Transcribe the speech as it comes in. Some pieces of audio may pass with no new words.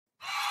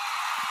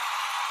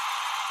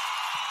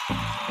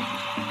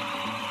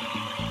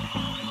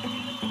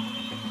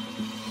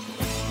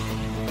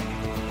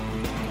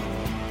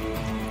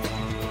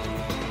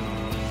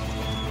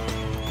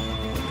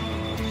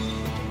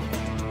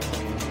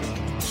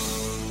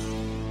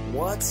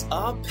What's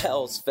up,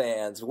 Pels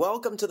fans?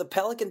 Welcome to the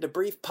Pelican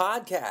Debrief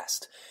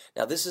Podcast.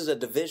 Now, this is a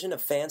division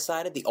of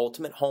Fansided, the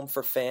ultimate home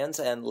for fans,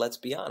 and let's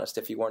be honest,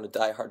 if you weren't a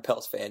diehard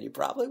Pels fan, you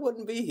probably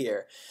wouldn't be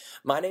here.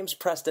 My name's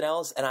Preston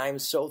Ellis, and I'm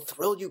so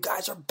thrilled you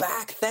guys are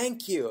back.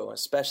 Thank you,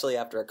 especially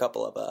after a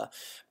couple of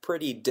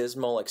pretty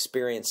dismal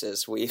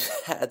experiences we've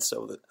had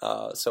so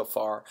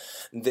far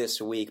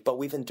this week, but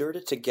we've endured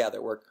it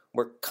together.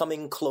 We're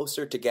coming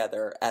closer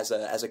together as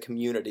a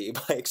community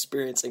by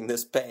experiencing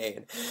this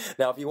pain.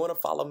 Now, if you want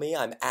to follow me,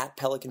 I'm at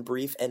Pelican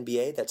Brief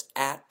NBA. That's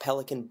at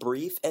Pelican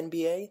Brief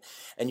NBA.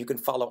 And you can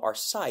follow our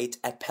site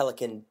at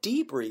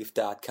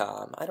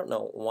PelicanDebrief.com. I don't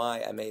know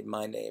why I made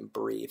my name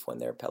Brief when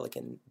they're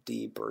Pelican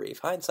Debrief.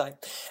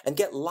 Hindsight. And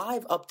get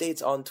live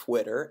updates on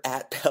Twitter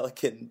at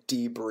Pelican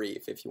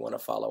Debrief if you want to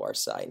follow our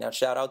site. Now,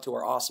 shout out to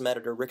our awesome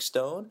editor, Rick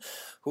Stone,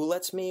 who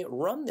lets me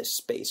run this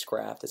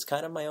spacecraft. It's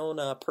kind of my own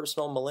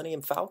personal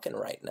Millennium Falcon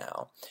right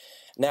now.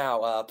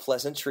 Now,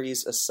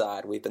 pleasantries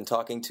aside, we've been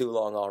talking too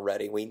long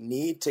already. We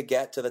need to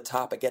get to the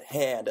topic at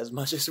hand as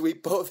much as we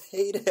both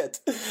hate it.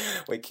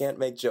 We can't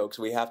make jokes.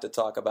 We have to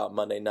talk about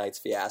Monday night's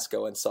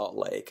fiasco in Salt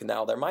Lake.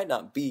 Now, there might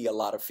not be a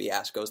lot of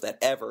fiascos that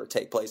ever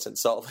take place in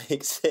Salt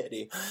Lake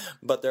City,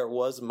 but there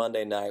was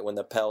Monday night when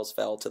the Pels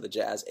fell to the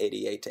Jazz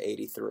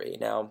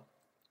 88-83. Now,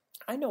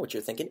 I know what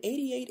you're thinking,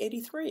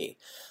 88-83.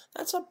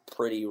 That's a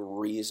pretty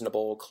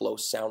reasonable,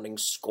 close-sounding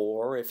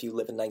score if you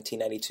live in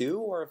 1992,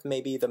 or if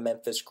maybe the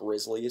Memphis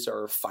Grizzlies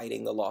are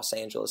fighting the Los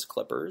Angeles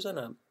Clippers in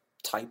a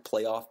tight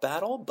playoff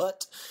battle,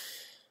 but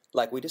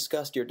like we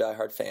discussed, you're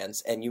diehard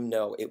fans, and you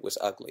know it was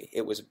ugly.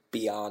 It was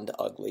beyond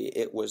ugly.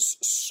 It was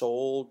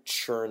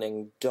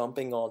soul-churning,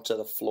 dumping onto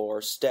the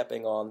floor,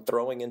 stepping on,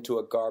 throwing into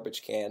a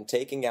garbage can,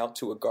 taking out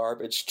to a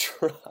garbage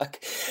truck,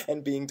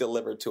 and being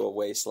delivered to a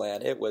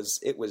wasteland. It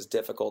was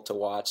difficult to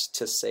watch,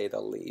 to say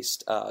the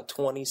least.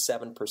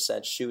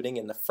 27% shooting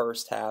in the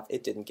first half.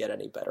 It didn't get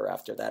any better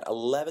after that.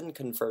 11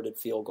 converted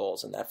field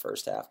goals in that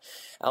first half.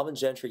 Alvin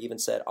Gentry even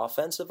said,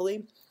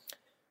 offensively,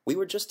 we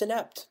were just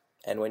inept.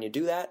 And when you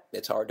do that,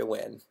 it's hard to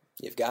win.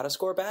 You've got to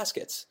score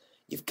baskets.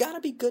 You've got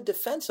to be good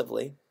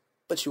defensively,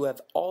 but you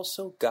have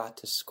also got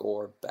to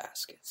score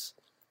baskets.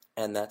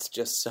 And that's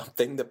just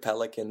something the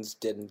Pelicans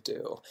didn't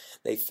do.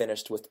 They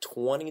finished with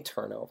 20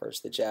 turnovers.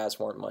 The Jazz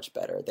weren't much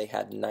better. They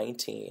had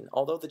 19.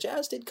 Although the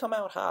Jazz did come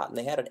out hot, and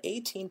they had an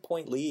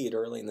 18-point lead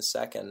early in the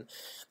second.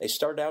 They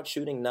started out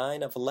shooting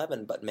 9 of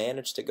 11, but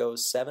managed to go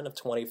 7 of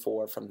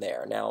 24 from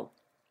there. Now,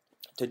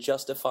 to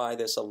justify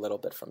this a little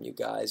bit from you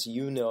guys,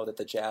 you know that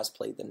the Jazz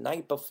played the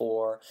night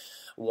before,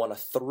 won a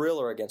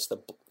thriller against the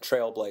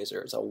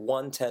Trailblazers, a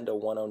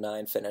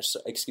 110-109 finish,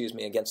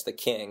 against the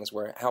Kings,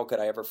 where how could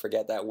I ever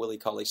forget that Willie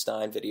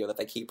Cauley-Stein video that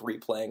they keep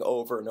replaying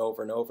over and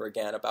over and over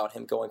again about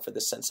him going for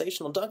this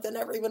sensational dunk that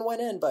never even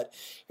went in, but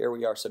here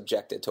we are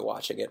subjected to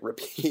watching it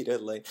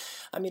repeatedly.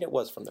 I mean, it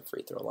was from the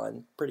free throw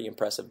line. Pretty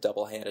impressive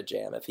double-handed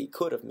jam if he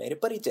could have made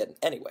it, but he didn't.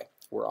 Anyway,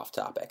 we're off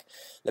topic.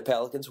 The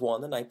Pelicans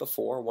won the night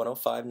before,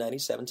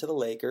 105-97 to the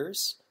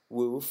Lakers.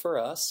 Woo for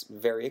us.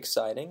 Very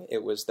exciting.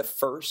 It was the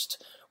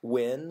first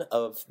win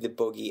of the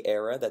Boogie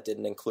era that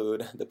didn't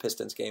include the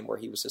Pistons game where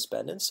he was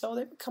suspended, so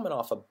they were coming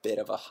off a bit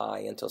of a high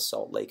into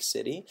Salt Lake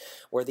City,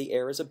 where the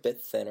air is a bit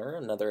thinner.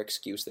 Another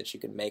excuse that you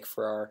can make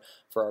for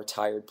our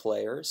tired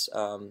players.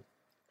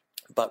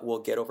 But we'll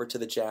get over to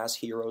the Jazz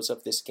heroes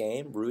of this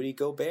game, Rudy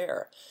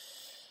Gobert.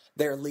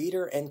 Their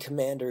leader and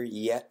commander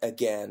yet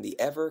again, the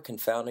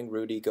ever-confounding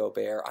Rudy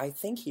Gobert. I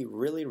think he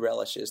really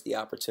relishes the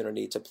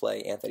opportunity to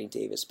play Anthony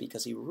Davis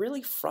because he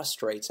really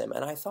frustrates him,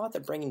 and I thought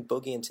that bringing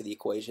Boogie into the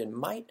equation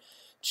might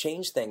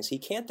change things. He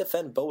can't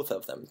defend both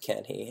of them,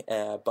 can he?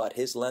 But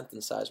his length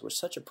and size were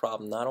such a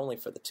problem, not only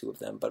for the two of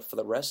them, but for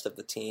the rest of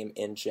the team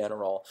in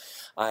general.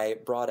 I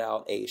brought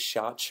out a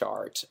shot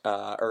chart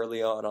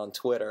early on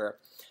Twitter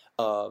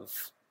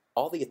of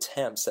all the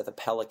attempts that the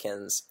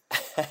Pelicans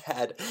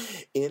had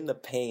in the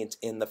paint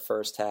in the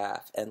first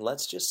half. And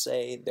let's just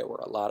say there were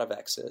a lot of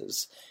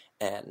X's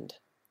and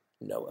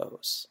no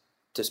O's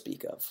to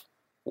speak of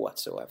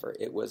whatsoever.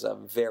 It was a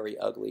very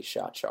ugly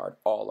shot chart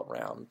all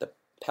around. The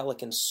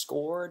Pelicans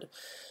scored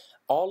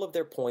all of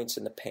their points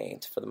in the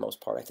paint for the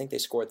most part. I think they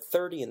scored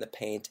 30 in the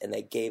paint and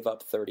they gave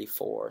up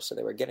 34. So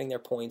they were getting their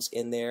points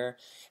in there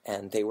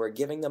and they were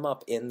giving them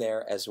up in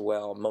there as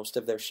well. Most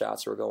of their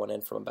shots were going in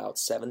from about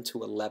 7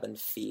 to 11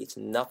 feet.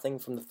 Nothing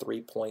from the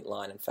three-point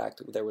line. In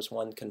fact, there was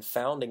one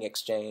confounding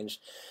exchange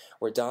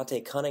where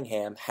Dante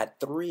Cunningham had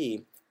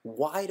 3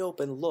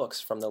 wide-open looks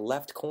from the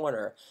left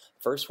corner.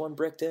 First one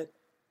bricked it.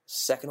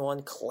 Second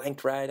one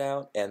clanked right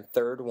out, and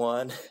third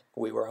one,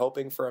 we were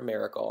hoping for a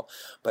miracle,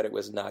 but it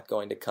was not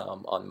going to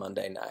come on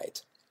Monday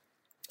night.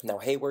 Now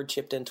Hayward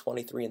chipped in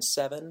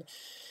 23-7,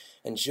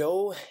 and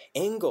Joe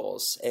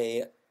Ingles,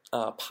 a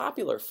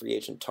popular free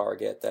agent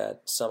target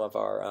that some of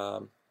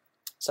our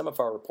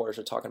reporters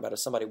are talking about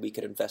as somebody we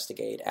could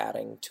investigate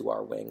adding to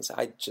our wings.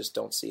 I just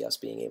don't see us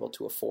being able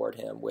to afford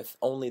him with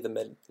only the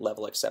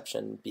mid-level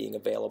exception being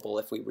available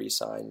if we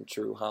re-sign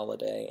Drew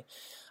Holiday.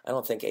 I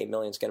don't think $8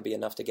 million is going to be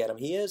enough to get him.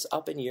 He is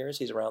up in years.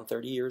 He's around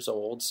 30 years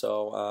old,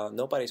 so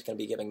nobody's going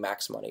to be giving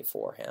max money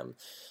for him.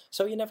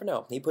 So you never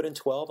know. He put in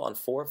 12 on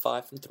 4,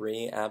 5 from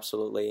 3,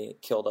 absolutely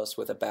killed us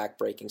with a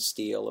back-breaking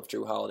steal of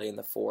Jrue Holiday in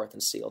the fourth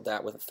and sealed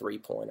that with a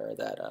three-pointer.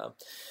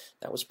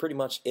 That was pretty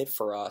much it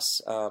for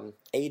us.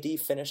 AD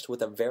finished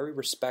with a very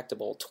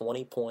respectable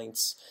 20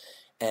 points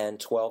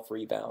and 12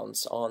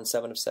 rebounds on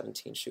 7 of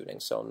 17 shooting,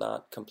 so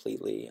not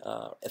completely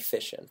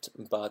efficient,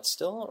 but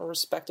still a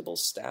respectable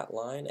stat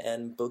line,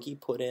 and Boogie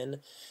put in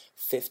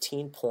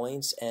 15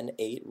 points and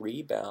 8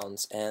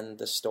 rebounds, and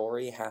the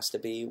story has to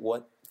be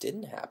what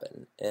didn't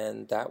happen,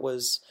 and that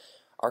was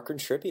our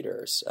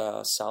contributors.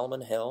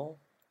 Solomon Hill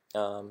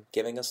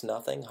giving us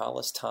nothing.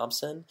 Hollis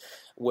Thompson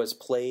was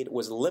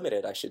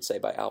limited, I should say,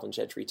 by Alvin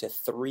Gentry to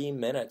 3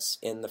 minutes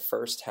in the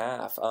first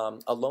half.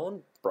 A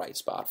lone bright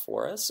spot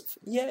for us.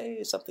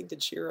 Yay, something to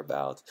cheer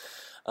about.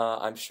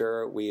 I'm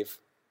sure you've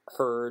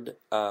heard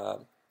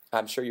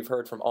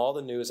from all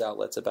the news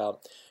outlets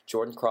about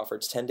Jordan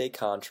Crawford's 10-day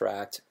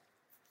contract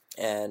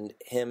and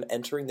him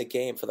entering the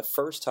game for the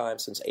first time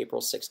since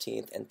April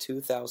 16th in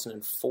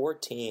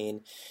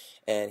 2014.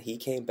 And he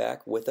came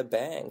back with a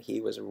bang.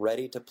 He was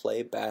ready to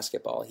play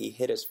basketball. He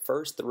hit his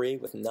first three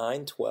with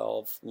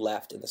 9:12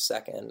 left in the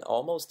second,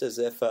 almost as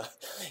if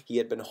he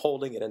had been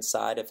holding it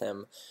inside of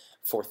him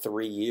for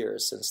 3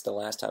 years since the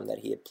last time that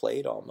he had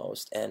played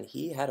almost. And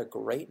he had a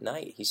great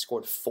night. He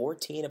scored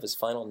 14 of his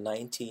final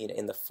 19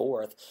 in the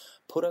fourth,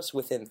 put us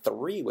within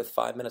 3 with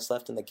 5 minutes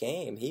left in the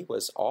game. He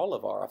was all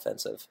of our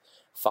offensive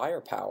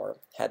firepower.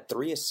 Had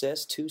 3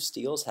 assists, 2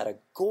 steals, had a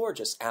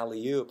gorgeous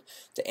alley-oop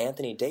to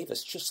Anthony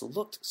Davis. Just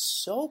looked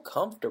so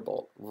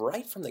comfortable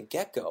right from the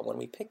get-go. When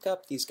we pick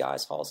up these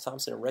guys, Hollis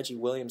Thompson and Reggie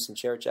Williams and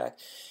Jarrett Jack,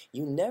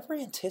 you never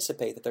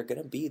anticipate that they're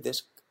going to be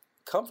this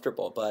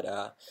comfortable.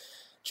 But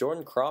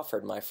Jordan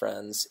Crawford, my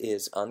friends,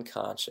 is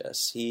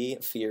unconscious. He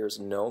fears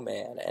no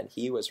man, and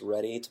he was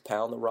ready to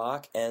pound the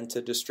rock and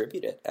to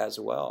distribute it as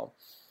well.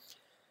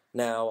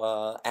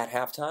 Now, at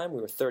halftime,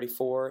 we were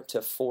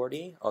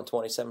 34-40 on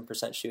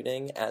 27%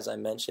 shooting, as I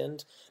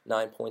mentioned.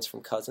 9 points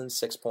from Cousins,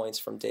 6 points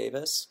from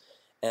Davis.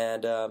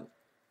 And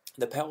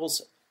the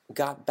Pels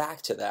got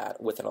back to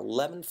that with an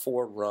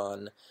 11-4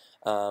 run.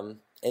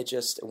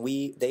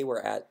 They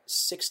were at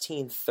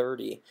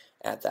 16-30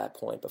 at that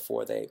point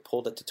before they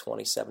pulled it to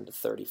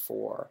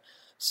 27-34.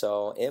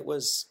 So it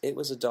was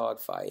a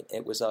dogfight.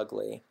 It was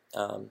ugly.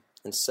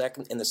 In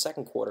the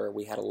second quarter,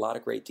 we had a lot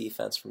of great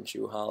defense from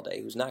Jrue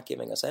Holiday, who's not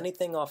giving us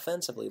anything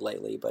offensively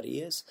lately, but he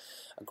is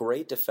a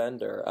great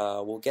defender.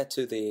 We'll get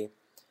to the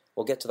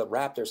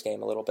Raptors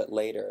game a little bit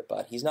later,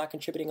 but he's not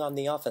contributing on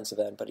the offensive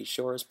end, but he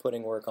sure is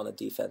putting work on the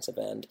defensive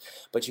end.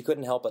 But you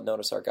couldn't help but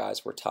notice our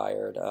guys were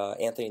tired.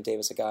 Anthony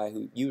Davis, a guy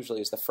who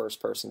usually is the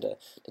first person to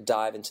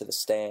dive into the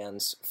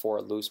stands for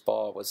a loose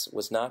ball,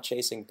 was not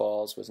chasing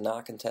balls, was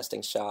not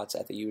contesting shots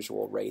at the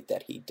usual rate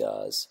that he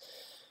does.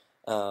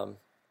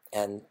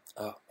 And,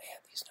 oh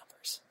man, these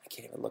numbers, I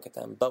can't even look at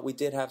them. But we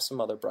did have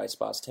some other bright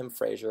spots. Tim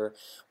Frazier,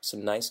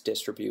 some nice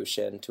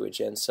distribution to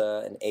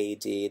Ajinça and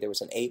AD. There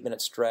was an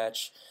 8-minute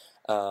stretch.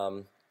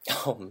 An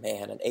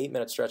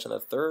 8-minute stretch in the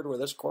third where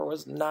the score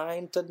was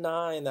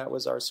 9-9. That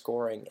was our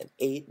scoring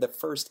in the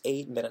first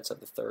 8 minutes of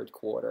the third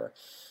quarter.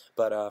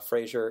 But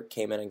Frazier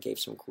came in and gave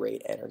some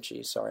great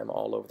energy. Sorry, I'm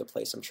all over the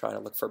place. I'm trying to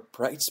look for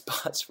bright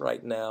spots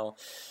right now.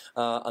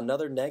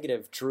 Another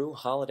negative, Jrue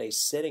Holiday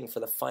sitting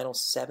for the final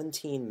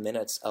 17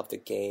 minutes of the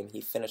game.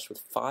 He finished with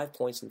 5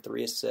 points and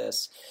 3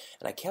 assists.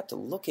 And I kept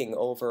looking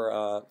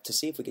over to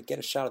see if we could get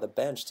a shot of the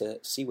bench to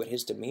see what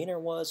his demeanor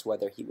was,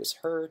 whether he was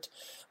hurt,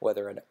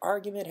 whether an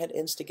argument had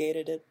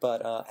instigated it.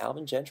 But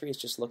Alvin Gentry is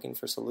just looking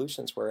for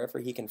solutions wherever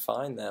he can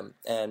find them.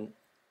 And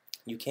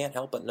you can't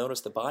help but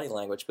notice the body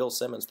language. Bill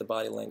Simmons, the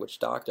body language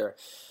doctor,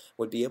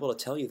 would be able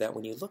to tell you that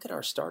when you look at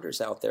our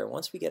starters out there,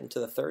 once we get into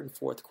the third and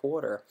fourth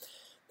quarter,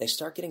 they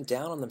start getting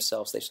down on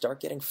themselves. They start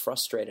getting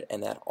frustrated,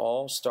 and that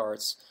all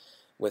starts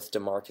with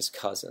DeMarcus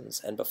Cousins.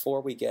 And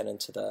before we get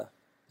into the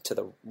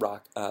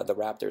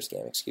Raptors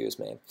game,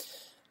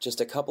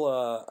 just a couple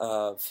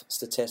of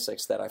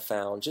statistics that I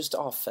found just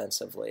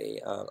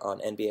offensively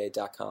on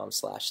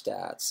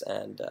NBA.com/stats,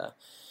 and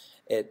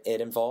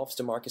It involves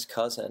DeMarcus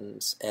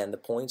Cousins and the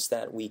points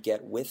that we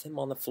get with him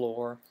on the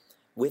floor,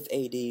 with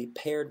AD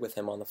paired with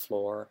him on the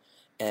floor,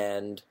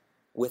 and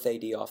with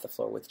AD off the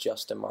floor with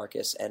just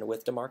DeMarcus, and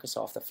with DeMarcus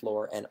off the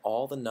floor, and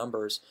all the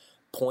numbers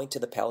point to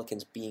the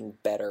Pelicans being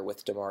better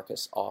with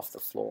DeMarcus off the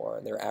floor.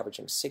 And they're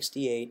averaging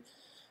 68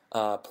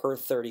 per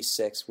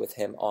 36 with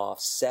him off,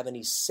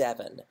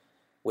 77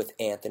 with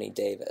Anthony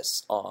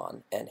Davis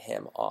on and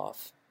him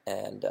off.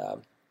 And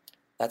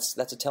that's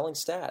a telling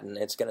stat, and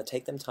it's going to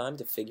take them time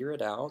to figure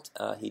it out.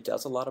 He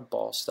does a lot of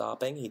ball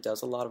stopping. He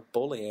does a lot of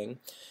bullying,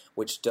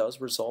 which does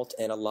result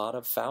in a lot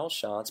of foul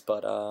shots,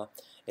 but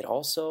it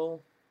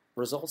also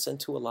results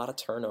into a lot of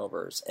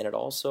turnovers, and it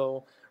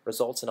also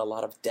results in a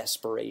lot of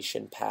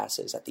desperation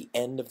passes at the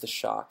end of the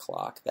shot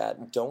clock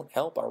that don't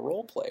help our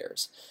role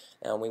players.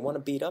 And we want to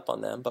beat up on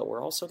them, but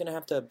we're also going to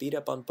have to beat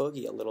up on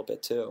Boogie a little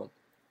bit too.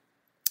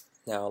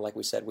 Now, like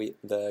we said,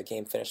 the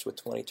game finished with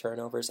 20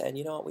 turnovers, and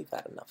you know what? We've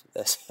had enough of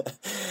this.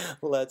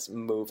 Let's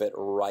move it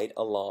right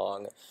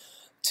along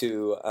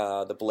to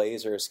the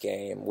Blazers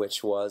game,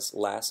 which was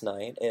last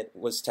night. It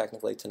was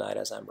technically tonight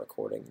as I'm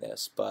recording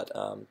this, but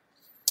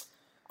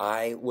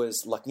I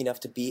was lucky enough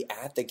to be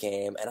at the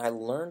game, and I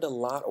learned a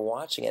lot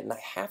watching it, and I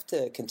have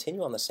to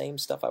continue on the same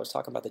stuff I was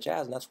talking about the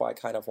Jazz, and that's why I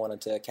kind of wanted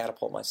to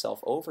catapult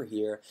myself over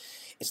here.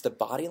 It's the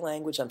body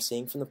language I'm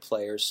seeing from the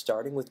players,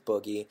 starting with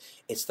Boogie.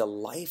 It's the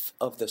life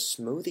of the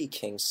Smoothie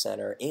King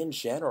Center in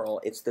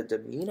general. It's the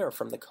demeanor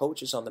from the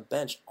coaches on the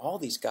bench. All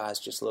these guys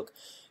just look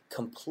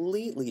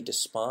completely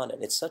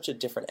despondent. It's such a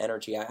different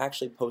energy. I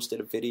actually posted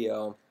a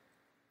video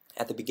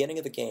at the beginning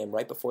of the game,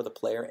 right before the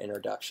player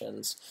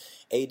introductions.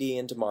 AD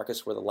and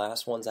DeMarcus were the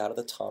last ones out of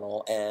the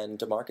tunnel, and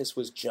DeMarcus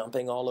was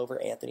jumping all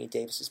over Anthony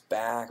Davis's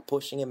back,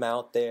 pushing him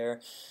out there.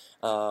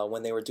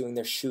 When they were doing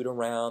their shoot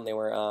around, they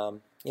were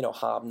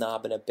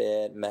hobnobbing a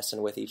bit,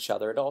 messing with each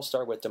other. It all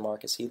started with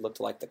DeMarcus. He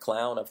looked like the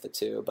clown of the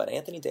two, but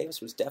Anthony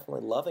Davis was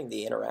definitely loving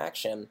the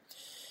interaction.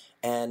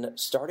 And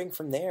starting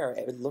from there,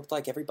 it looked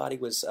like everybody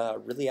was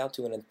really out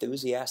to an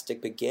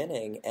enthusiastic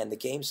beginning, and the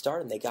game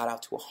started, and they got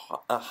out to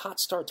a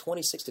hot start,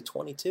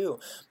 26-22.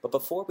 But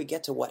before we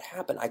get to what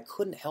happened, I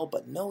couldn't help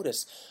but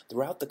notice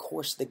throughout the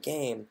course of the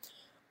game,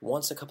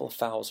 once a couple of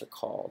fouls are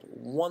called,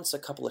 once a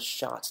couple of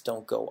shots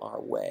don't go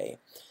our way,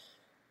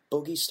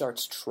 Boogie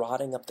starts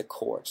trotting up the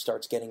court,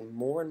 starts getting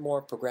more and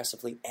more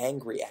progressively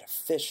angry at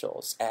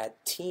officials,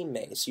 at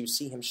teammates. You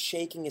see him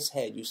shaking his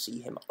head. You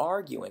see him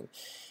arguing.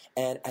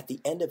 And at the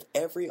end of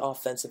every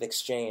offensive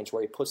exchange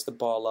where he puts the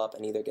ball up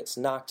and either gets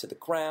knocked to the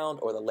ground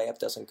or the layup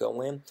doesn't go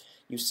in,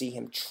 you see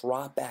him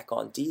trot back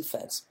on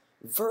defense.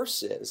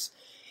 Versus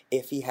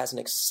if he has an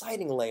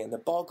exciting lay and the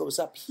ball goes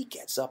up, he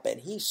gets up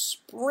and he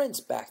sprints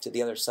back to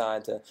the other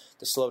side to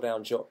slow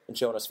down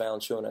Jonas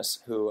Valanciunas,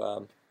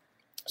 who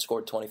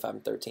scored 25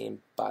 and 13,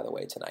 by the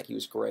way, tonight. He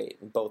was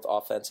great, both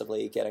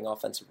offensively, getting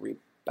offensive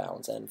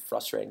rebounds, and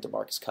frustrating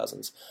DeMarcus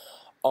Cousins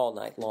all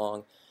night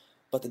long.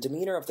 But the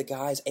demeanor of the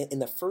guys, in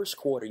the first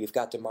quarter, you've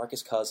got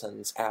DeMarcus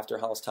Cousins after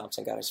Hollis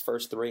Thompson got his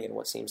first three in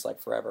what seems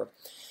like forever.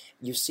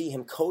 You see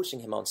him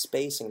coaching him on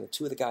spacing, the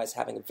two of the guys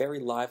having a very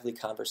lively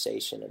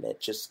conversation, and it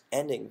just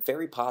ending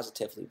very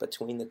positively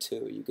between the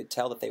two. You could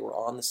tell that they were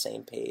on the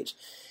same page.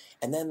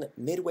 And then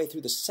midway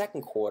through the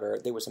second quarter,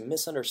 there was a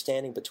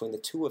misunderstanding between the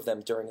two of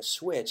them during a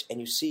switch, and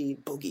you see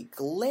Boogie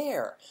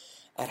glare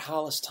at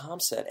Hollis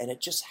Thompson, and it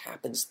just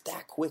happens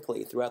that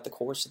quickly throughout the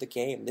course of the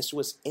game. This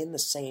was in the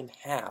same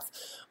half,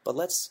 but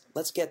let's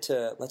get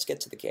to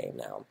the game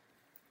now.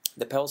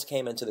 The Pels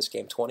came into this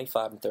game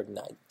 25 and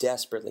 39,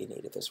 desperately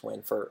needed this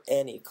win for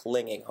any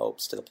clinging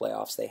hopes to the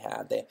playoffs they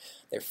had.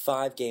 They're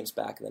 5 games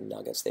back in the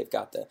Nuggets. They've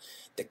got the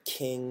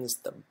Kings,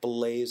 the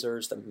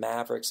Blazers, the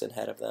Mavericks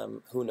ahead of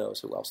them. Who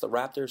knows who else? The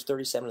Raptors,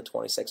 37 and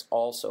 26,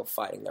 also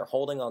fighting. They're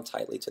holding on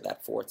tightly to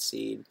that 4th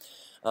seed.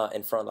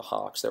 In front of the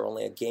Hawks. They're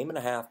only a game and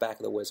a half back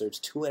of the Wizards,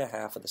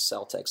 2.5 of the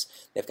Celtics.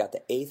 They've got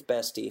the 8th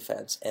best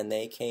defense, and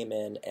they came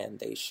in and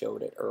they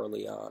showed it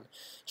early on.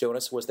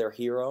 Jonas was their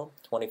hero,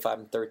 25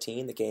 and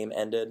 13. The game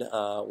ended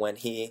when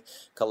he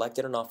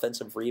collected an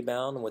offensive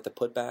rebound with the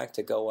putback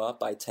to go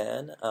up by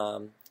 10.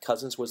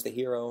 Cousins was the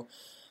hero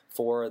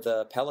for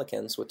the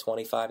Pelicans with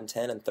 25 and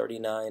 10 in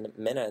 39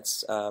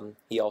 minutes.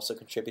 He also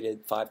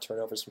contributed 5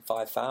 turnovers and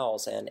 5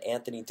 fouls, and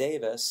Anthony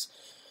Davis,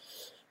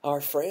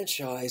 our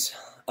franchise,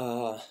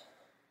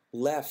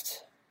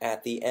 left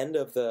at the end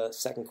of the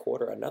second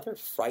quarter. Another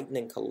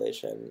frightening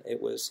collision.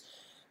 It was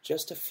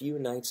just a few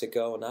nights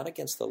ago, not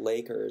against the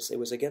Lakers. It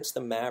was against the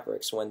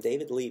Mavericks when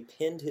David Lee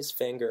pinned his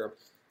finger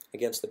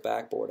against the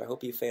backboard. I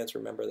hope you fans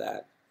remember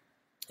that.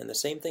 And the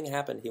same thing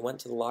happened. He went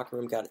to the locker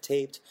room, got it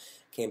taped,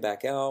 came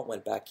back out,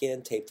 went back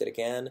in, taped it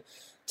again.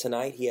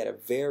 Tonight he had a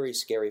very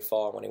scary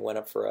fall when he went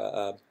up for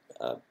a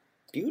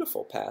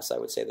beautiful pass, I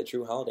would say, that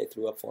Jrue Holiday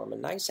threw up for him. A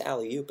nice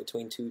alley-oop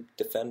between 2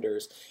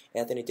 defenders.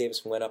 Anthony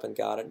Davis went up and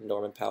got it, and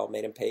Norman Powell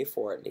made him pay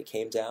for it. And he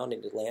came down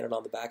and it landed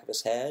on the back of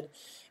his head,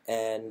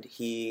 and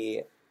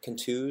he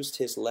contused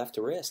his left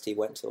wrist. He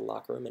went to the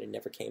locker room and he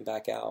never came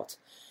back out.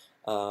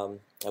 And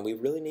we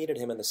really needed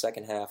him in the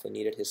second half. We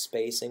needed his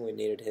spacing. We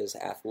needed his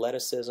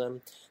athleticism.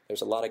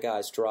 There's a lot of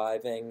guys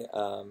driving.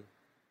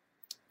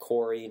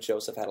 Corey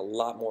Joseph had a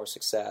lot more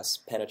success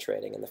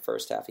penetrating in the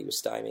first half. He was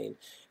stymied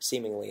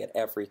seemingly at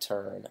every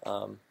turn.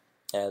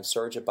 And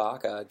Serge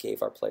Ibaka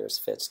gave our players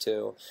fits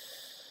too.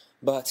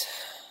 But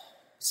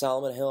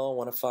Solomon Hill,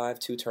 1 of 5,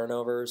 2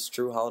 turnovers.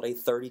 Jrue Holiday,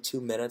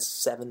 32 minutes,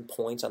 7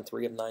 points on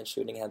 3 of 9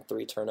 shooting, had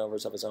 3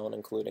 turnovers of his own,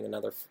 including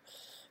another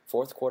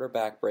fourth quarter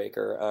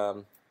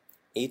backbreaker.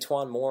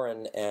 E'Twaun Moore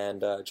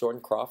and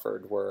Jordan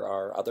Crawford were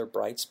our other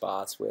bright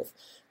spots, with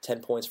 10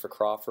 points for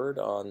Crawford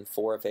on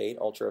 4 of 8,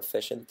 ultra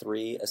efficient,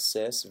 3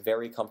 assists,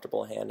 very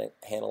comfortable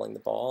handling the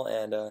ball,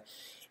 and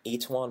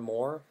E'Twaun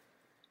Moore,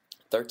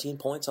 13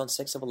 points on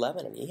 6 of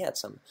 11, and he had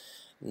some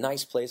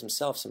nice plays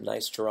himself, some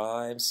nice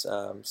drives,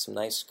 some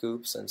nice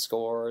scoops and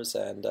scores,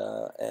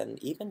 and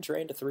even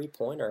drained a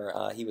three-pointer.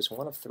 He was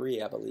 1 of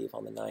 3, I believe,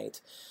 on the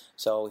night.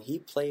 So he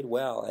played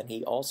well, and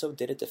he also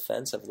did it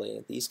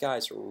defensively. These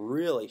guys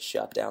really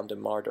shut down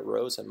DeMar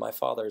DeRozan. My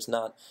father is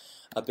not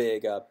a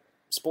big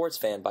sports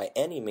fan by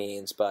any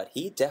means, but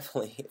he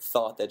definitely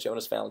thought that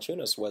Jonas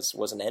Valanciunas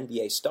was an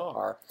NBA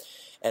star.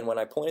 And when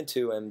I pointed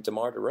to him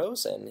DeMar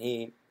DeRozan,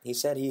 he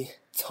said he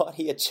thought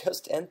he had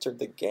just entered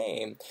the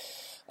game.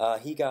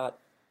 He got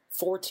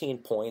 14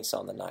 points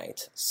on the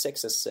night,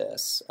 6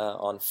 assists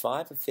on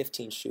 5 of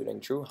 15 shooting.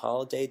 Drew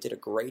Holiday did a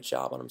great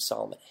job on him.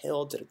 Solomon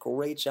Hill did a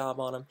great job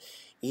on him.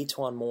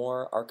 Etuan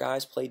Moore, our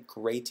guys played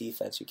great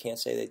defense. You can't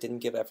say they didn't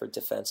give effort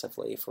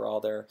defensively for all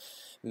their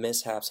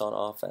mishaps on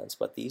offense.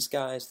 But these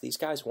guys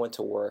went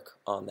to work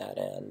on that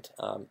end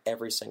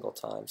every single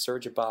time.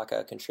 Serge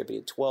Ibaka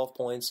contributed 12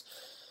 points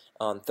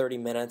on 30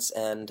 minutes,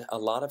 and a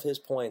lot of his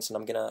points, and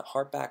I'm going to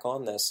harp back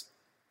on this,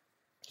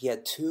 he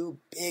had 2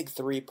 big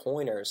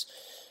three-pointers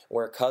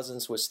where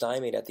Cousins was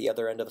stymied at the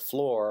other end of the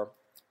floor,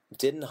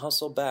 didn't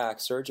hustle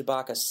back. Serge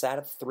Ibaka sat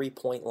at the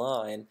three-point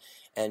line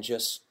and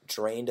just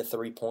drained a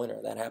three-pointer.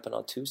 That happened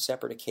on 2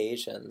 separate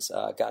occasions.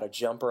 Got a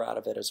jumper out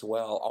of it as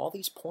well. All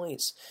these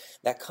points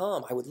that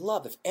come, I would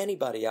love if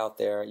anybody out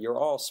there, you're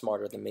all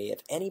smarter than me, if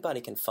anybody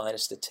can find a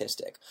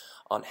statistic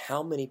on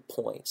how many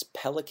points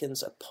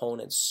Pelicans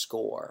opponents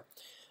score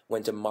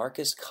when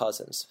DeMarcus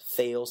Cousins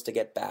fails to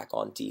get back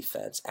on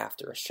defense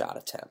after a shot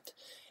attempt.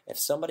 If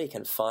somebody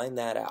can find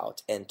that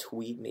out and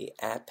tweet me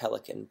at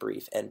Pelican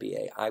Brief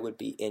NBA, I would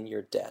be in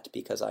your debt,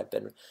 because I've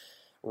been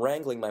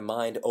wrangling my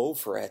mind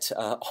over it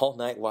all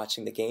night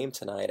watching the game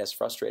tonight, as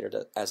frustrated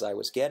as I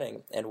was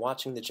getting. And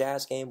watching the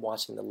Jazz game,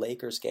 watching the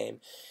Lakers game,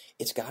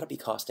 it's got to be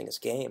costing us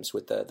games.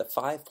 With the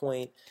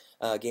 5-point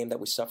game that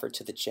we suffered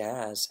to the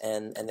Jazz,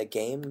 and the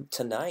game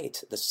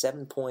tonight, the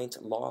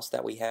 7-point loss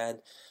that we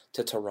had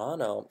to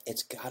Toronto,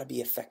 it's got to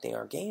be affecting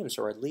our games,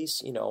 or at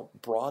least,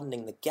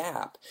 broadening the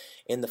gap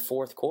in the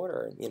fourth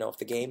quarter. If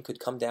the game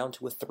could come down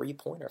to a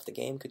three-pointer, if the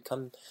game could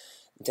come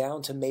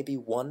down to maybe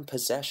one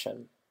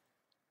possession,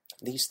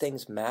 these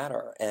things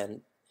matter.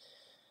 And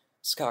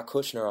Scott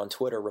Kushner on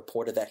Twitter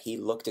reported that he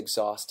looked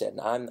exhausted.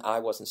 I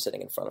wasn't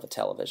sitting in front of a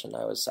television.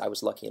 I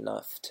was lucky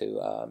enough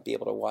to be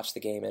able to watch the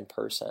game in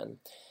person,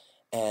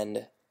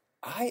 and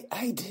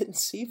I didn't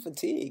see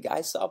fatigue.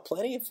 I saw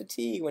plenty of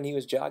fatigue when he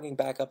was jogging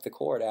back up the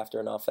court after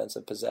an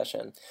offensive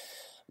possession.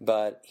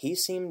 But he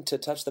seemed to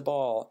touch the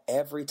ball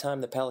every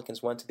time the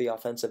Pelicans went to the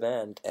offensive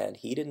end, and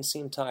he didn't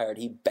seem tired.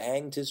 He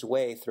banged his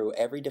way through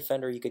every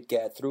defender he could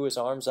get, threw his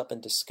arms up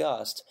in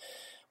disgust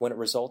when it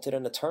resulted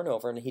in a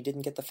turnover, and he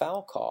didn't get the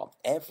foul call.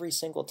 Every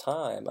single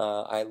time.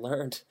 I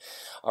learned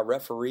a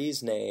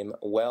referee's name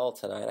well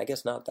tonight. I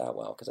guess not that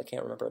well, because I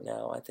can't remember it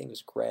now. I think it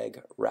was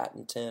Greg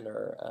Rattenton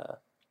or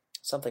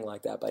something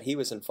like that, but he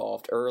was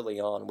involved early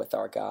on with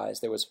our guys.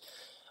 There was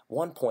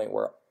one point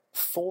where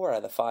 4 out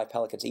of the 5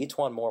 Pelicans,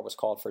 Etuan Moore was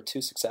called for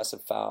 2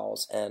 successive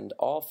fouls, and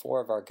all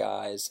 4 of our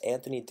guys,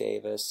 Anthony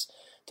Davis,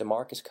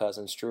 DeMarcus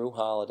Cousins, Drew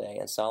Holiday,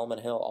 and Solomon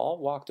Hill, all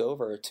walked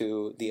over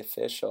to the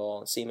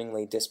official,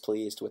 seemingly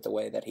displeased with the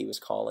way that he was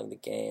calling the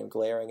game,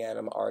 glaring at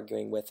him,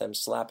 arguing with him,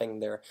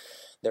 slapping their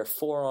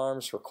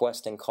forearms,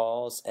 requesting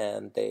calls,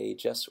 and they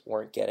just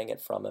weren't getting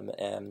it from him.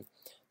 And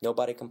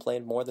nobody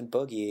complained more than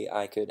Boogie.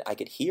 I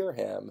could hear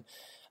him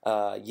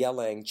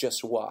yelling,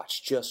 just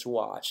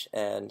watch,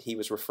 and he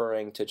was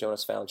referring to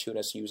Jonas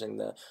Valanciunas using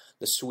the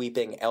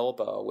sweeping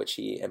elbow, which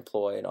he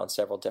employed on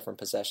several different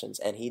possessions,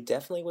 and he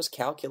definitely was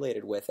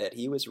calculated with it.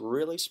 He was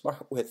really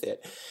smart with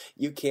it.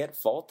 You can't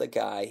fault the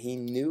guy. He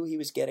knew he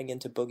was getting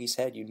into Boogie's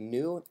head. You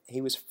knew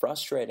he was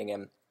frustrating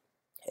him.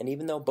 And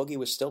even though Boogie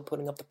was still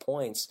putting up the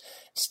points,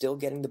 still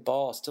getting the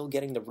ball, still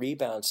getting the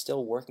rebound,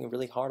 still working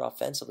really hard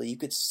offensively, you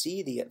could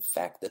see the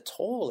effect, the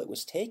toll it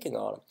was taking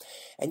on him.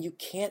 And you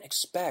can't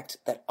expect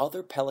that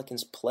other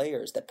Pelicans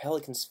players, that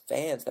Pelicans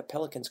fans, that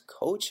Pelicans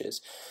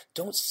coaches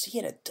don't see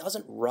it. It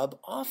doesn't rub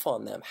off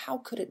on them. How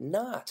could it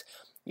not?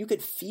 You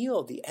could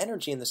feel the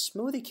energy in the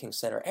Smoothie King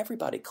Center,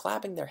 everybody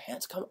clapping their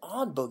hands. Come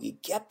on,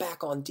 Boogie, get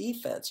back on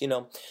defense,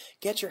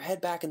 get your head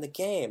back in the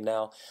game.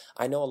 Now,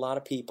 I know a lot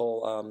of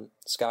people,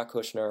 Scott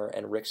Kushner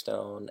and Rick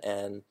Stone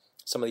and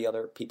some of the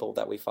other people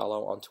that we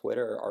follow on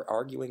Twitter are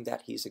arguing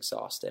that he's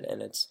exhausted,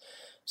 and it's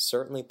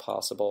certainly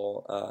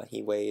possible.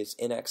 He weighs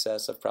in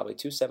excess of probably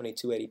 270,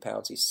 280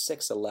 pounds. He's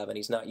 6'11".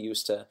 He's not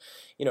used to,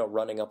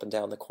 running up and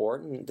down the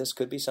court. And this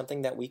could be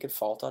something that we could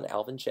fault on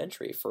Alvin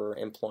Gentry for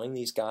employing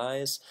these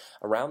guys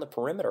around the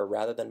perimeter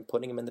rather than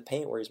putting him in the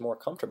paint where he's more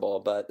comfortable.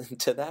 But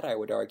to that, I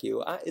would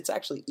argue, it's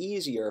actually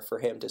easier for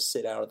him to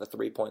sit out of the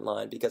three-point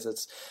line because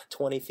it's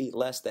 20 feet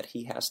less that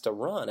he has to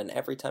run. And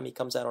every time he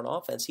comes out on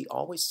offense, he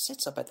always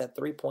sits up at that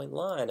three-point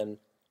line. And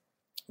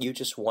you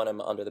just want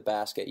him under the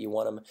basket. You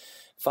want him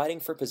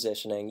fighting for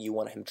positioning. You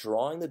want him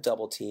drawing the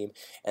double team,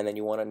 and then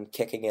you want him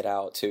kicking it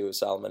out to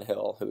Solomon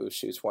Hill, who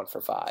shoots 1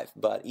 for 5.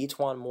 But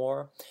Etuan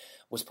Moore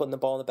was putting the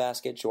ball in the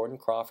basket. Jordan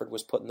Crawford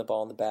was putting the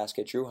ball in the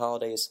basket. Drew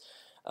Holiday's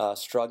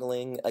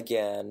struggling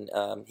again.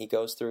 He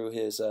goes through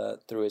his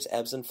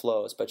ebbs and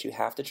flows, but you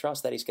have to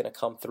trust that he's going to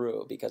come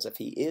through, because if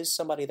he is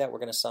somebody that we're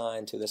going to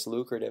sign to this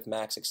lucrative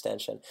max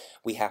extension,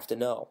 we have to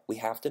know. We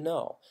have to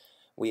know.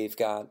 We've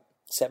got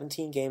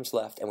 17 games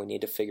left, and we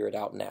need to figure it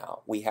out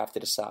now. We have to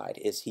decide,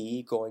 is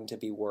he going to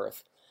be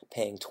worth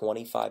paying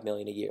 $25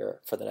 million a year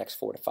for the next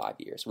 4 to 5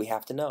 years? We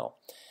have to know.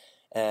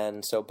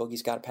 And so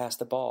Boogie's got to pass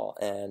the ball,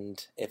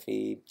 and if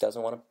he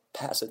doesn't want to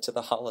pass it to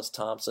the Hollis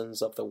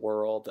Thompsons of the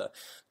world,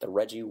 the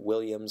Reggie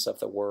Williams of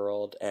the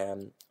world,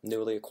 and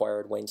newly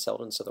acquired Wayne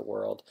Seldons of the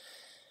world,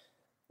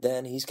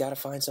 then he's got to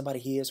find somebody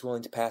he is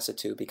willing to pass it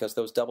to, because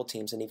those double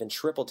teams and even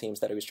triple teams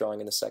that he was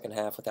drawing in the second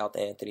half without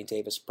Anthony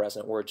Davis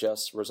present were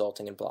just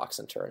resulting in blocks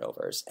and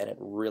turnovers, and it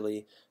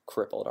really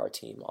crippled our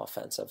team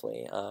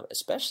offensively,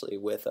 especially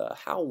with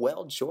how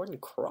well Jordan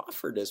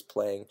Crawford is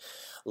playing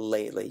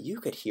lately.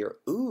 You could hear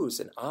oohs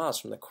and ahs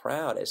from the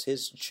crowd as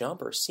his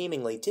jumper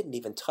seemingly didn't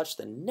even touch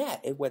the net.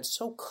 It went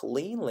so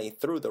cleanly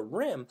through the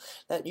rim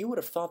that you would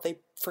have thought they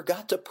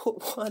forgot to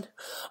put one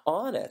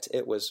on it.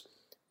 It was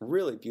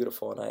really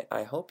beautiful, and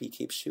I hope he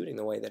keeps shooting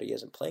the way that he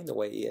is and playing the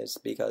way he is,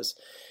 because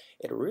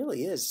it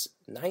really is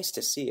nice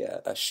to see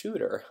a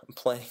shooter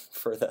playing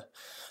for the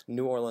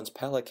New Orleans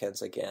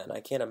Pelicans again.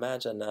 I can't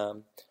imagine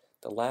the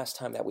last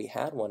time that we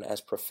had one as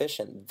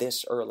proficient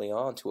this early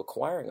on to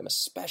acquiring him,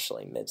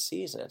 especially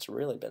mid-season. It's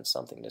really been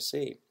something to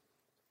see.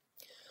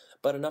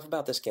 But enough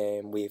about this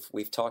game.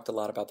 We've talked a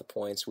lot about the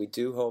points. We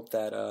do hope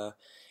that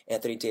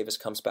Anthony Davis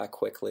comes back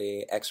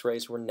quickly.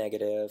 X-rays were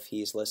negative.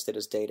 He's listed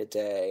as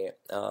day-to-day.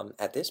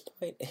 At this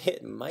point,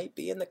 it might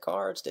be in the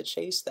cards to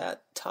chase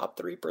that top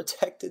 3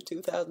 protected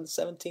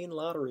 2017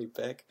 lottery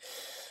pick.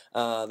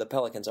 The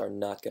Pelicans are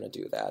not going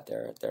to do that.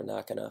 They're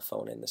not going to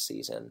phone in the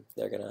season.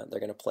 They're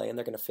gonna play, and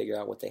they're going to figure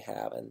out what they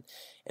have. And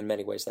in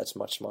many ways, that's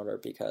much smarter,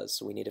 because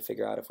we need to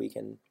figure out if we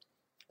can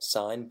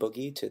sign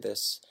Boogie to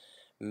this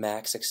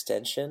max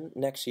extension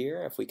next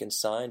year. If we can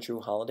sign Drew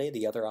Holiday,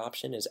 the other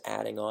option is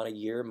adding on a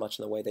year, much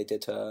in the way they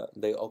did to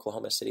the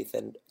Oklahoma City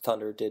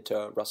Thunder did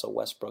to Russell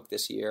Westbrook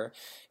this year,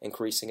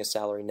 increasing his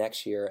salary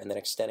next year and then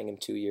extending him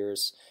 2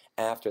 years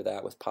after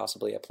that with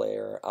possibly a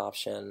player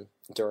option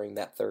during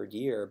that third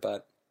year.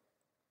 But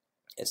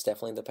it's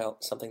definitely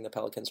something the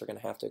Pelicans are going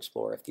to have to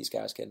explore, if these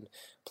guys can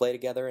play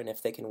together and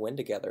if they can win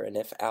together. And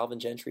if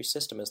Alvin Gentry's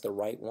system is the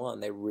right one,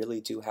 they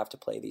really do have to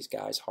play these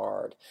guys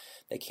hard.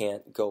 They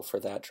can't go for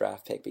that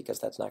draft pick,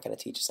 because that's not going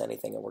to teach us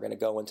anything. And we're going to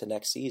go into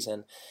next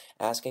season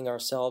asking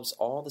ourselves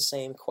all the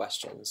same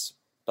questions.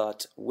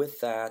 But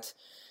with that,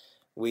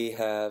 we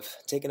have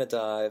taken a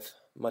dive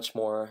much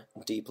more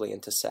deeply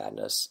into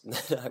sadness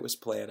than I was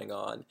planning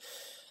on.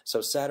 So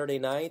Saturday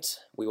night,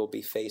 we will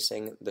be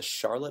facing the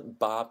Charlotte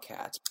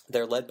Bobcats.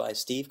 They're led by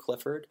Steve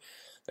Clifford.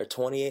 They're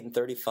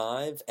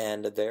 28-35,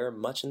 and they're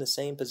much in the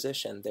same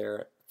position.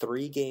 They're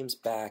 3 games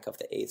back of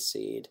the 8th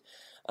seed.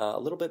 A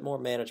little bit more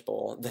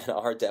manageable than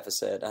our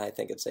deficit. I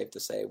think it's safe to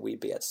say we'd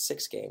be at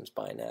 6 games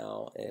by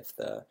now if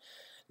the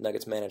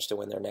Nuggets manage to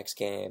win their next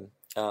game.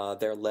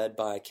 They're led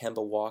by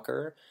Kemba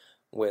Walker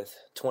with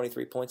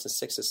 23 points and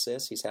 6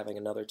 assists. He's having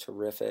another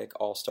terrific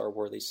all-star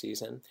worthy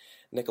season.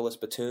 Nicholas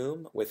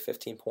Batum with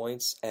 15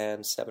 points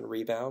and 7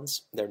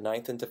 rebounds. They're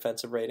 9th in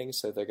defensive rating,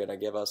 so they're going to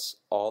give us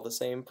all the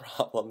same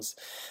problems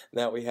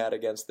that we had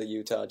against the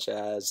Utah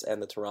Jazz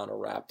and the Toronto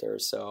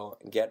Raptors. So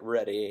get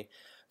ready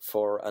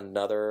for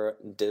another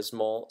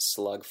dismal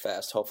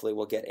slugfest. Hopefully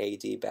we'll get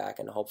AD back,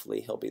 and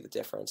hopefully he'll be the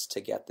difference to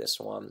get this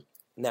one.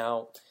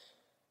 Now,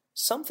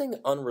 something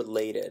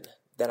unrelated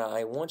that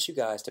I want you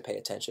guys to pay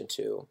attention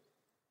to.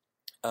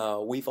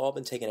 We've all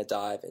been taking a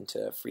dive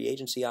into free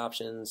agency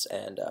options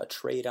and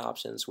trade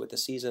options with the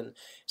season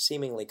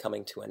seemingly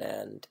coming to an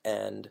end.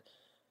 And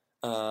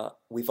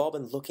we've all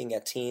been looking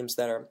at teams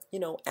that are,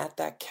 at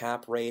that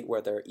cap rate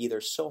where they're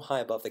either so high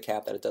above the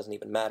cap that it doesn't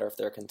even matter if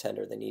they're a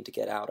contender they need to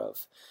get out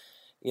of,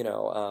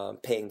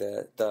 paying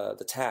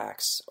the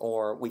tax.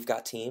 Or we've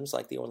got teams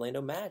like the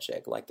Orlando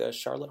Magic, like the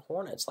Charlotte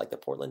Hornets, like the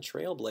Portland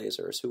Trail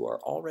Blazers, who are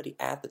already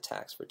at the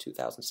tax for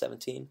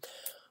 2017,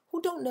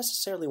 who don't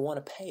necessarily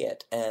want to pay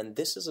it. And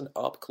this is an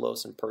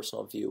up-close and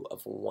personal view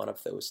of one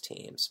of those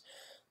teams.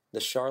 The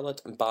Charlotte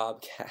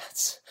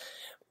Bobcats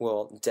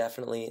will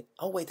definitely...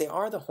 Oh, wait, they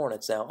are the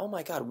Hornets now. Oh,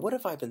 my God, what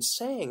have I been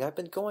saying? I've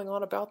been going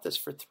on about this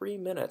for 3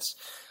 minutes.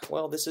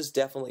 Well, this is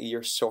definitely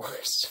your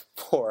source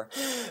for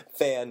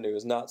fan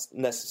news, not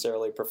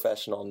necessarily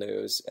professional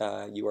news.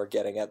 You are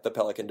getting at the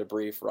Pelican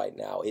Debrief right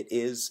now. It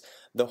is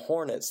the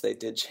Hornets. They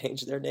did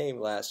change their name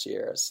last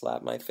year.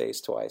 Slap my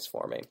face twice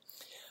for me.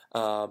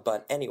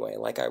 But anyway,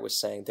 like I was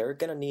saying, they're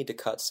going to need to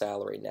cut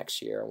salary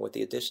next year. And with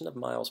the addition of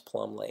Miles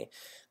Plumlee,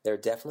 they're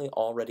definitely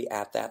already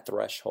at that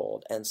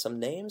threshold. And some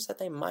names that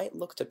they might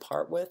look to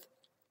part with.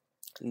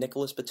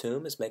 Nicholas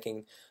Batum is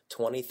making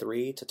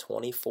 $23 to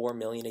 $24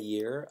 million a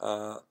year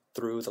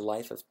through the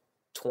life of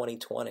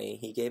 2020.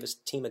 He gave his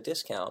team a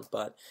discount,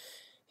 but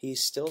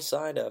he's still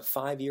signed a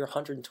 5-year,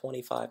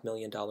 $125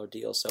 million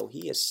deal, so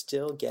he is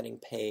still getting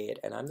paid.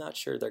 And I'm not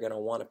sure they're going to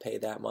want to pay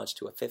that much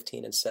to a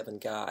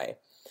 15-7 guy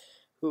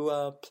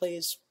who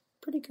plays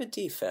pretty good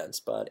defense,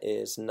 but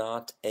is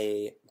not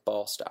a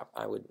ball stop.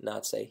 I would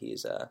not say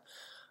he's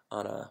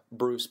on a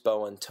Bruce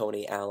Bowen,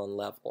 Tony Allen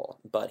level,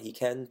 but he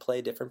can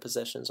play different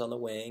positions on the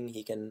wing.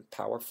 He can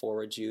power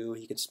forward you.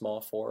 He can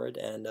small forward,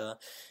 and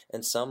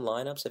in some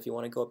lineups, if you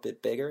want to go a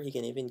bit bigger, he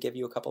can even give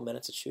you a couple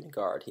minutes at shooting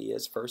guard. He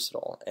is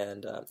versatile,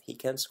 and he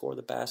can score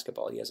the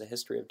basketball. He has a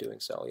history of doing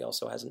so. He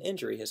also has an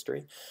injury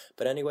history,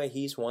 but anyway,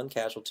 he's one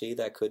casualty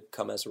that could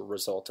come as a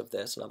result of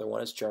this. Another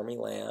one is Jeremy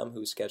Lamb,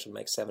 who's scheduled to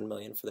make $7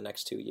 million for the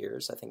next 2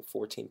 years. I think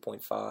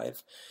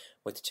 14.5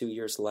 with 2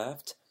 years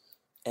left,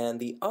 and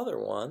the other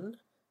one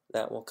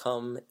that will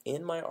come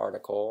in my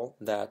article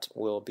that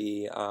will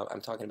be,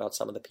 I'm talking about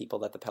some of the people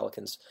that the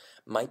Pelicans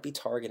might be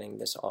targeting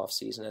this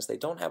offseason, as they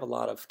don't have a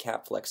lot of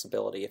cap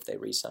flexibility if they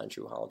re-sign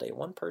Jrue Holiday.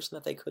 One person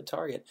that they could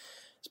target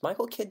is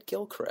Michael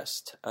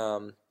Kidd-Gilchrist.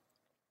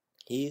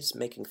 He's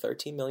making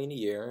 $13 million a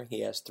year.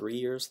 He has 3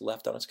 years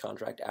left on his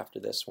contract after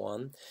this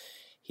one.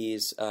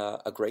 He's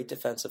a great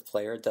defensive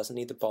player, doesn't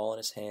need the ball in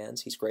his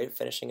hands. He's great at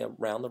finishing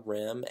around the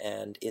rim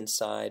and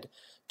inside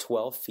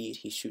 12 feet.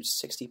 He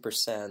shoots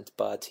 60%,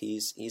 but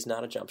he's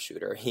not a jump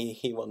shooter.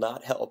 He will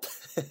not help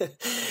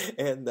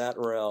in that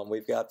realm.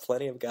 We've got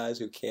plenty of guys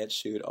who can't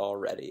shoot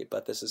already,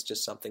 but this is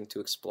just something to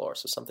explore,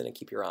 so something to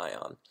keep your eye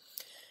on.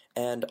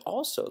 And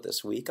also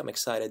this week, I'm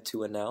excited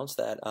to announce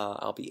that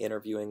I'll be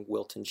interviewing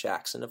Wilton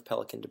Jackson of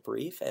Pelican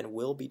Debrief, and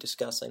we'll be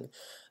discussing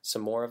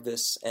some more of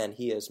this, and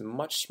he is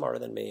much smarter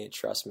than me.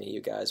 Trust me, you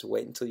guys.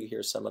 Wait until you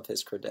hear some of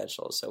his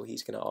credentials. So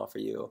he's going to offer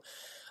you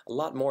a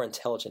lot more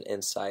intelligent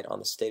insight on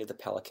the state of the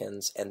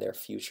Pelicans and their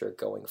future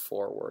going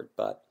forward.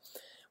 But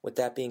with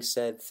that being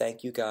said,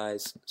 thank you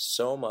guys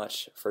so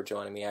much for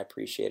joining me. I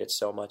appreciate it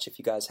so much. If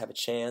you guys have a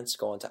chance,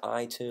 go onto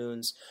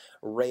iTunes,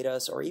 rate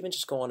us, or even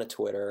just go onto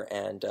Twitter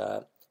and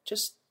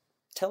just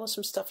tell us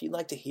some stuff you'd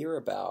like to hear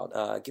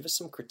about. Give us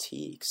some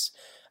critiques.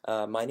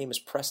 My name is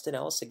Preston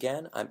Ellis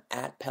again. I'm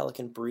at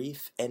Pelican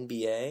Brief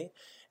NBA,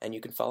 and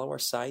you can follow our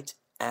site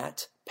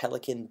at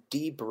Pelican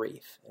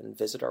Debrief, and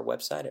visit our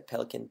website at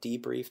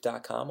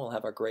pelicandebrief.com. We'll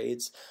have our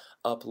grades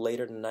up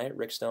later tonight.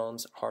 Rick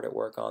Stone's hard at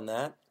work on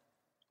that.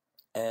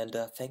 And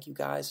thank you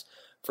guys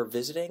for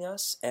visiting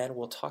us, and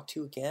we'll talk to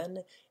you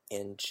again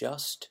in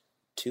just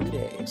 2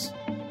 days.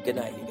 Good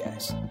night, you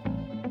guys.